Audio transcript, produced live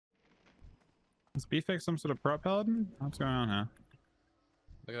Is B-Fake some sort of prop paladin? What's going on here?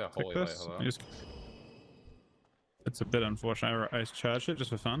 Look at that Click holy light, this. hello. It's a bit unfortunate. I charged it just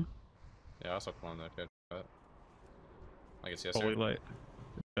for fun. Yeah, I also cloned that kid. But I can see us Holy here. light.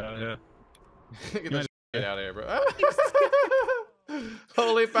 Yeah. Get that shit out of here, bro.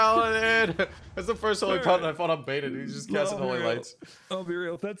 Holy paladin! That's the first holy paladin I fought on beta. He's just casting holy lights. I'll be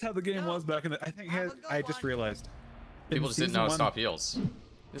real. That's how the game was back in the. I think I just realized. People just didn't know how to stop heals.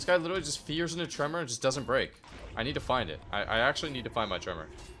 This guy literally just fears into tremor and just doesn't break. I need to find it. I actually need to find my tremor.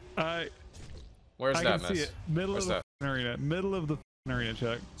 Where's I that can see mess? it. Middle Where's of the that? arena. Middle of the arena,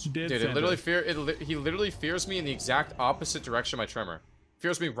 Chuck. Dude, it literally he literally fears me in the exact opposite direction of my tremor.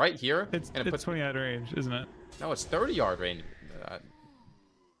 Fears me right here. It's 20-yard range, isn't it? No, it's 30-yard range.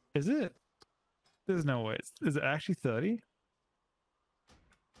 Is it? There's no way. Is it actually 30?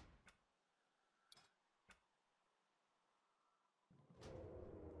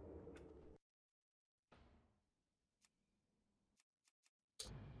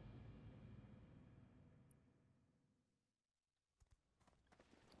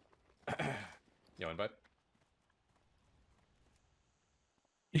 You want bud?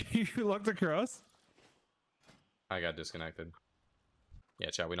 You locked across? I got disconnected. Yeah,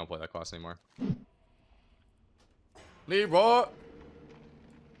 chat, we don't play that class anymore. Leroy!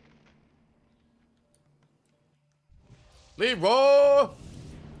 Leroy!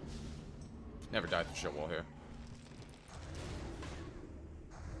 Never died through shit wall here.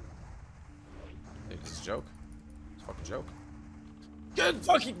 Hey, this is a joke. It's a fucking joke. Get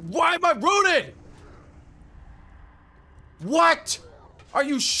fucking. Why am I rooted? What? Are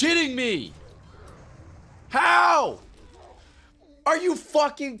you shitting me? How? Are you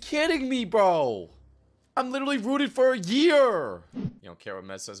fucking kidding me, bro? I'm literally rooted for a year. You don't care what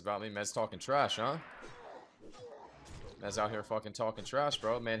Mez says about me? Mez talking trash, huh? Mez out here fucking talking trash,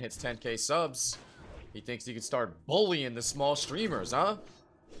 bro. Man hits 10k subs. He thinks he can start bullying the small streamers, huh?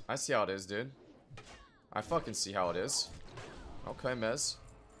 I see how it is, dude. I fucking see how it is. Okay, Mez.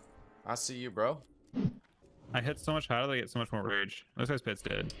 I see you, bro. I hit so much harder, they get so much more rage. This guy's pit's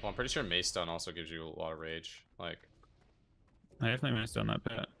dead. Well, I'm pretty sure Mace Stun also gives you a lot of rage. Like, I definitely missed on that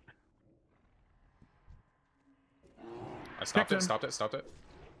pit. I stopped it, stopped it, stopped it.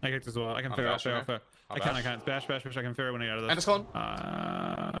 I kicked as well. I can fair off. I can't. Bash. I can fair when I get out of this. And it's clone.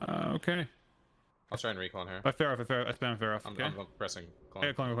 Okay. I'll try and reclone here. I fair off. I spam fair off. Okay. I'm pressing clone.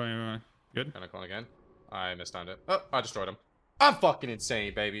 Okay, clone. Good. Gonna clone again. I mistimed it. Oh, I destroyed him. I'm fucking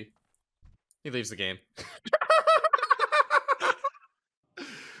insane, baby. He leaves the game.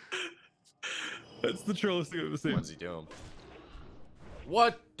 That's the trollest thing I've ever seen. What's he doing?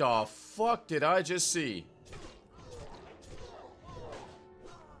 What the fuck did I just see?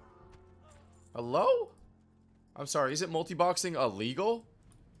 Hello? I'm sorry, is it multi-boxing illegal?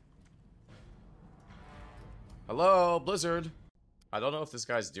 Hello, Blizzard. I don't know if this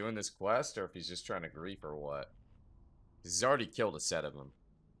guy's doing this quest or if he's just trying to grief or what. He's already killed a set of them.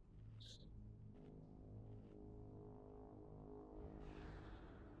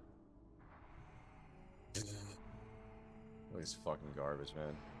 This fucking garbage,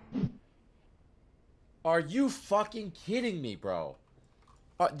 man. Are you fucking kidding me, bro?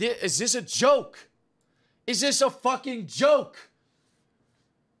 Is this a joke? Is this a fucking joke?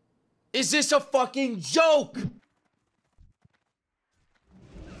 Is this a fucking joke?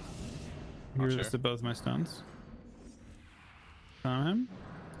 He resisted both my stuns. Found him.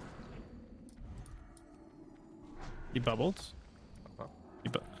 He bubbled.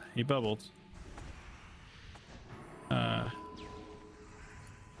 He bubbled.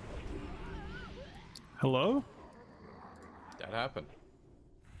 Hello? That happened.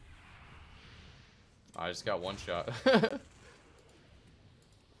 I just got one shot.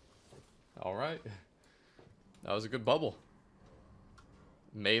 Alright. That was a good bubble.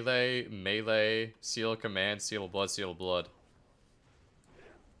 Melee, seal of command, seal of blood, seal of blood.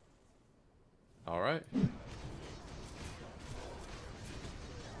 Alright.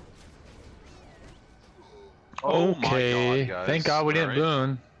 Okay. My God, guys. Thank God we didn't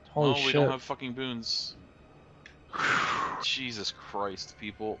boon. Holy shit. We don't have fucking boons. Jesus Christ,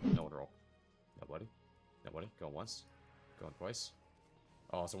 people. No one roll. Nobody. Nobody. Going once. Going twice.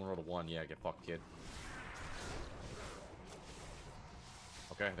 Oh, someone rolled a 1. Yeah, get fucked, kid.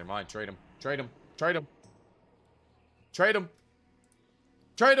 Okay, they're mine. Trade them. Trade them. Trade them. Trade them.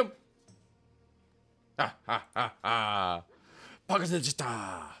 Trade them. Ah, ha, ha, ha.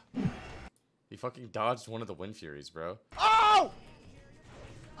 He fucking dodged one of the Wind Furies, bro. Oh!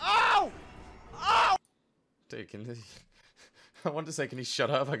 Oh! Oh! Dude, can he... I wanted to say, can he shut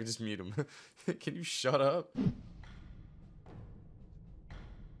up? I could just mute him. Can you shut up?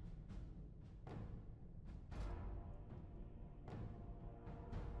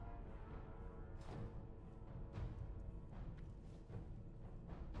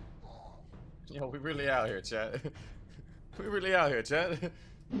 Yo, we really out here, chat. We really out here, chat.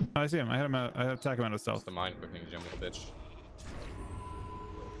 Oh, I see him. I had him out. I had attack him out of stealth. It's the mind cooking jungle bitch.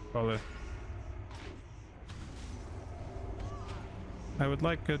 Probably. I would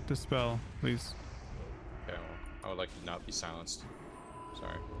like a dispel, please. Okay, well, I would like to not be silenced.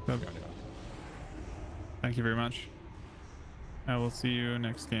 Sorry. Yep. Thank you very much. I will see you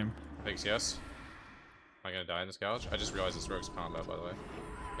next game. Thanks, yes. Am I gonna die in this gouge? I just realized it's Rogue's combat, by the way.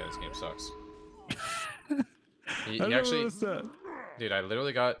 Yeah, this game sucks. he actually, dude, I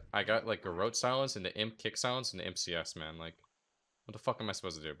literally got like Garrote silence and the Imp kick silence and the Imp CS, man. Like, what the fuck am I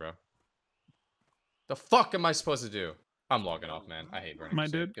supposed to do, bro? The fuck am I supposed to do? I'm logging off, man. I hate running. My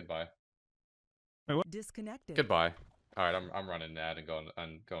dude. Goodbye. Wait, what? Disconnected. Goodbye. All right, I'm running that and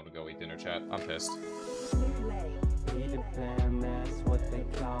going to go eat dinner, chat. I'm pissed. Peter Pan, that's what they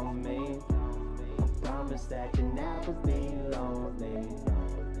call me. I promise that you never be lonely.